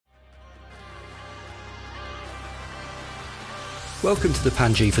Welcome to the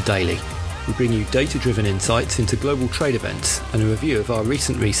Panjiva Daily. We bring you data-driven insights into global trade events and a review of our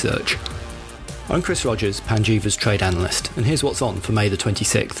recent research. I'm Chris Rogers, Panjiva's trade analyst, and here's what's on for May the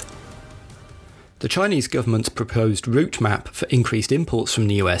 26th. The Chinese government's proposed routemap for increased imports from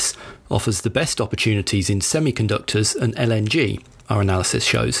the US offers the best opportunities in semiconductors and LNG, our analysis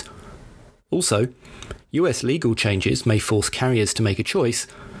shows. Also, US legal changes may force carriers to make a choice,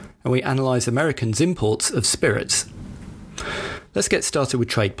 and we analyse Americans' imports of spirits. Let's get started with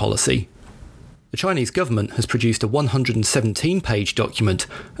trade policy. The Chinese government has produced a 117-page document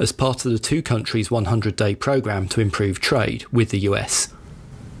as part of the two countries' 100-day programme to improve trade with the US.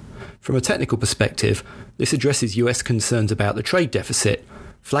 From a technical perspective, this addresses US concerns about the trade deficit,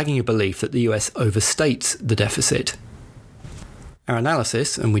 flagging a belief that the US overstates the deficit. Our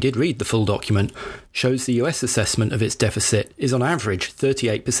analysis, and we did read the full document, shows the US assessment of its deficit is on average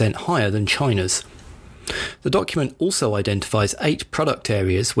 38% higher than China's. The document also identifies 8 product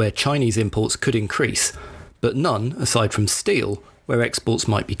areas where Chinese imports could increase, but none, aside from steel, where exports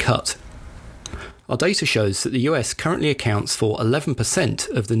might be cut. Our data shows that the US currently accounts for 11%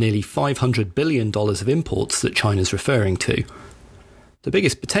 of the nearly $500 billion of imports that China's referring to. The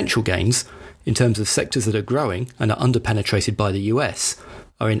biggest potential gains, in terms of sectors that are growing and are underpenetrated by the US,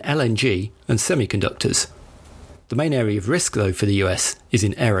 are in LNG and semiconductors. The main area of risk, though, for the US is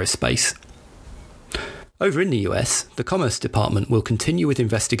in aerospace. Over in the US, the Commerce Department will continue with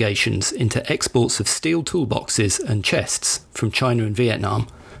investigations into exports of steel toolboxes and chests from China and Vietnam,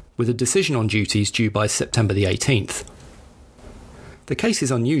 with a decision on duties due by September the 18th. The case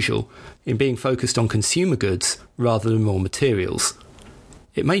is unusual in being focused on consumer goods rather than raw materials.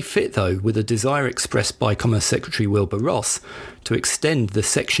 It may fit, though, with a desire expressed by Commerce Secretary Wilbur Ross to extend the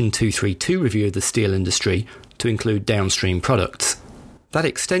Section 232 review of the steel industry to include downstream products. That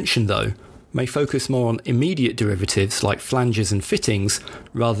extension, though, may focus more on immediate derivatives like flanges and fittings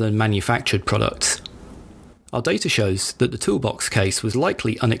rather than manufactured products. Our data shows that the toolbox case was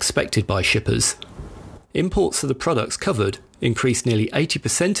likely unexpected by shippers. Imports of the products covered increased nearly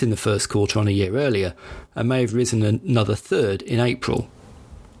 80% in the first quarter on a year earlier and may have risen another third in April.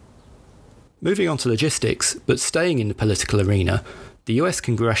 Moving on to logistics, but staying in the political arena, the US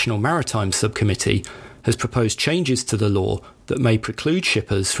Congressional Maritime Subcommittee has proposed changes to the law that may preclude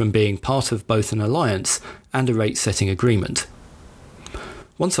shippers from being part of both an alliance and a rate-setting agreement.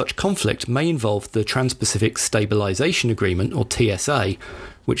 One such conflict may involve the Trans-Pacific Stabilization Agreement, or TSA,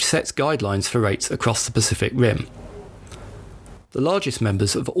 which sets guidelines for rates across the Pacific Rim. The largest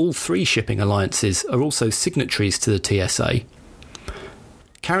members of all 3 shipping alliances are also signatories to the TSA.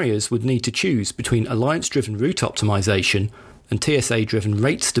 Carriers would need to choose between alliance-driven route optimization and TSA-driven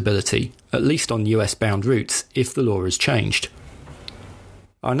rate stability, at least on US-bound routes, if the law is changed.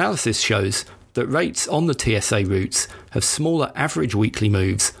 Our analysis shows that rates on the TSA routes have smaller average weekly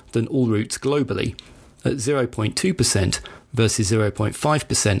moves than all routes globally, at 0.2% versus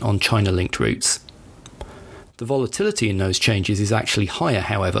 0.5% on China-linked routes. The volatility in those changes is actually higher,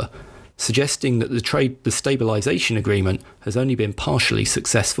 however, suggesting that the stabilisation agreement has only been partially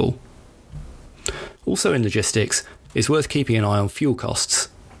successful. Also in logistics, it's worth keeping an eye on fuel costs.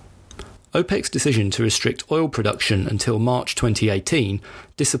 OPEC's decision to restrict oil production until March 2018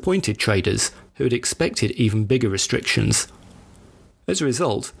 disappointed traders who had expected even bigger restrictions. As a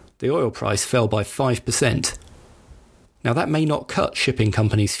result, the oil price fell by 5%. Now that may not cut shipping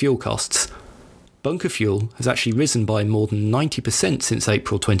companies' fuel costs. Bunker fuel has actually risen by more than 90% since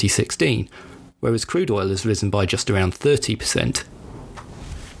April 2016, whereas crude oil has risen by just around 30%.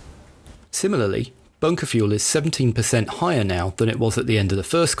 Similarly, bunker fuel is 17% higher now than it was at the end of the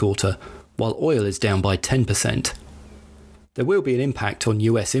first quarter, while oil is down by 10%. There will be an impact on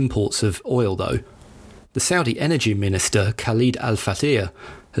US imports of oil, though. The Saudi Energy Minister Khalid Al-Fattah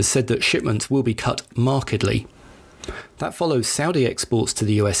has said that shipments will be cut markedly. That follows Saudi exports to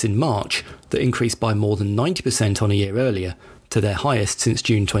the US in March that increased by more than 90% on a year earlier, to their highest since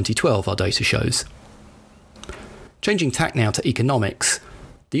June 2012, our data shows. Changing tack now to economics,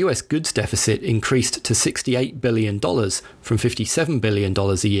 the US goods deficit increased to $68 billion from $57 billion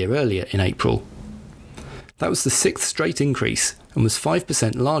a year earlier in April. That was the 6th straight increase and was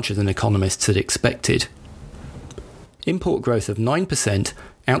 5% larger than economists had expected. Import growth of 9%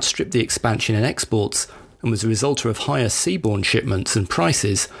 outstripped the expansion in exports and was a result of higher seaborne shipments and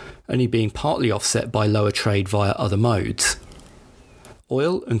prices only being partly offset by lower trade via other modes.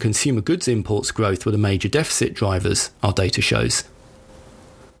 Oil and consumer goods imports growth were the major deficit drivers, our data shows.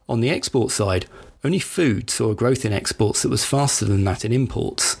 On the export side, only food saw a growth in exports that was faster than that in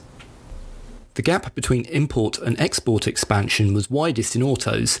imports. The gap between import and export expansion was widest in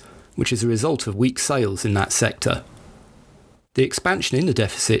autos, which is a result of weak sales in that sector. The expansion in the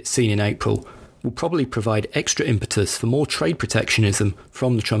deficit seen in April will probably provide extra impetus for more trade protectionism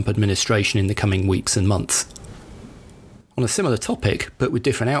from the Trump administration in the coming weeks and months. On a similar topic, but with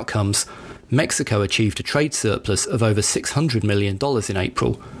different outcomes, Mexico achieved a trade surplus of over $600 million in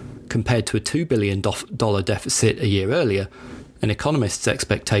April, compared to a $2 billion deficit a year earlier, and economists'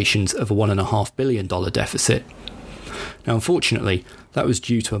 expectations of a $1.5 billion deficit. Now, unfortunately, that was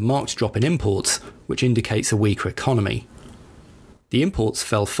due to a marked drop in imports, which indicates a weaker economy. The imports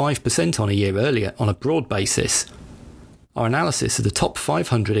fell 5% on a year earlier on a broad basis. Our analysis of the top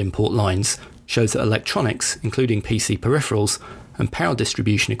 500 import lines shows that electronics, including PC peripherals, and power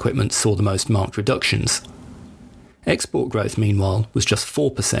distribution equipment saw the most marked reductions. Export growth, meanwhile, was just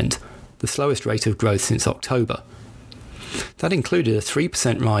 4%, the slowest rate of growth since October. That included a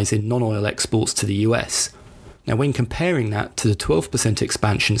 3% rise in non-oil exports to the US. Now, when comparing that to the 12%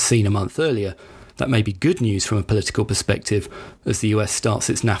 expansion seen a month earlier, that may be good news from a political perspective as the US starts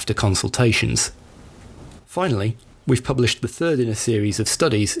its NAFTA consultations. Finally, we've published the third in a series of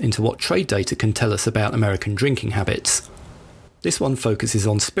studies into what trade data can tell us about American drinking habits. This one focuses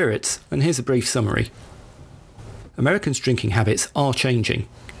on spirits, and here's a brief summary. Americans' drinking habits are changing.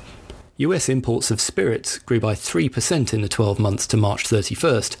 US imports of spirits grew by 3% in the 12 months to March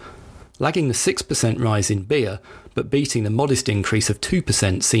 31st, lagging the 6% rise in beer, but beating the modest increase of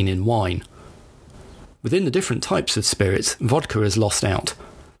 2% seen in wine. Within the different types of spirits, vodka has lost out,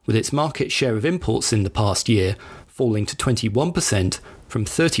 with its market share of imports in the past year falling to 21% from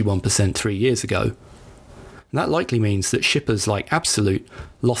 31% 3 years ago. And that likely means that shippers like Absolut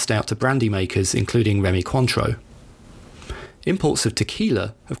lost out to brandy makers including Remy Cointreau. Imports of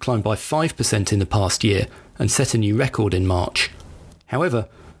tequila have climbed by 5% in the past year and set a new record in March. However,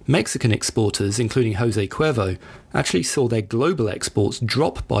 Mexican exporters, including Jose Cuervo, actually saw their global exports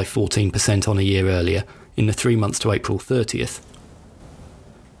drop by 14% on a year earlier in the 3 months to April 30th.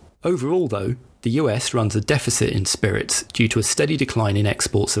 Overall, though, the US runs a deficit in spirits due to a steady decline in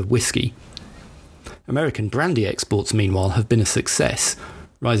exports of whiskey. American brandy exports, meanwhile, have been a success,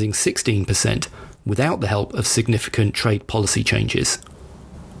 rising 16% without the help of significant trade policy changes.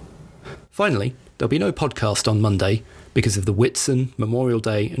 Finally, there'll be no podcast on Monday because of the Whitsun, Memorial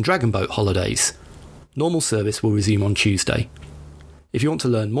Day and Dragon Boat holidays. Normal service will resume on Tuesday. If you want to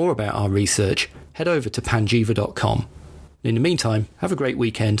learn more about our research, head over to panjiva.com. In the meantime, have a great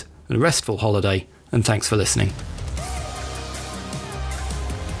weekend and a restful holiday, and thanks for listening.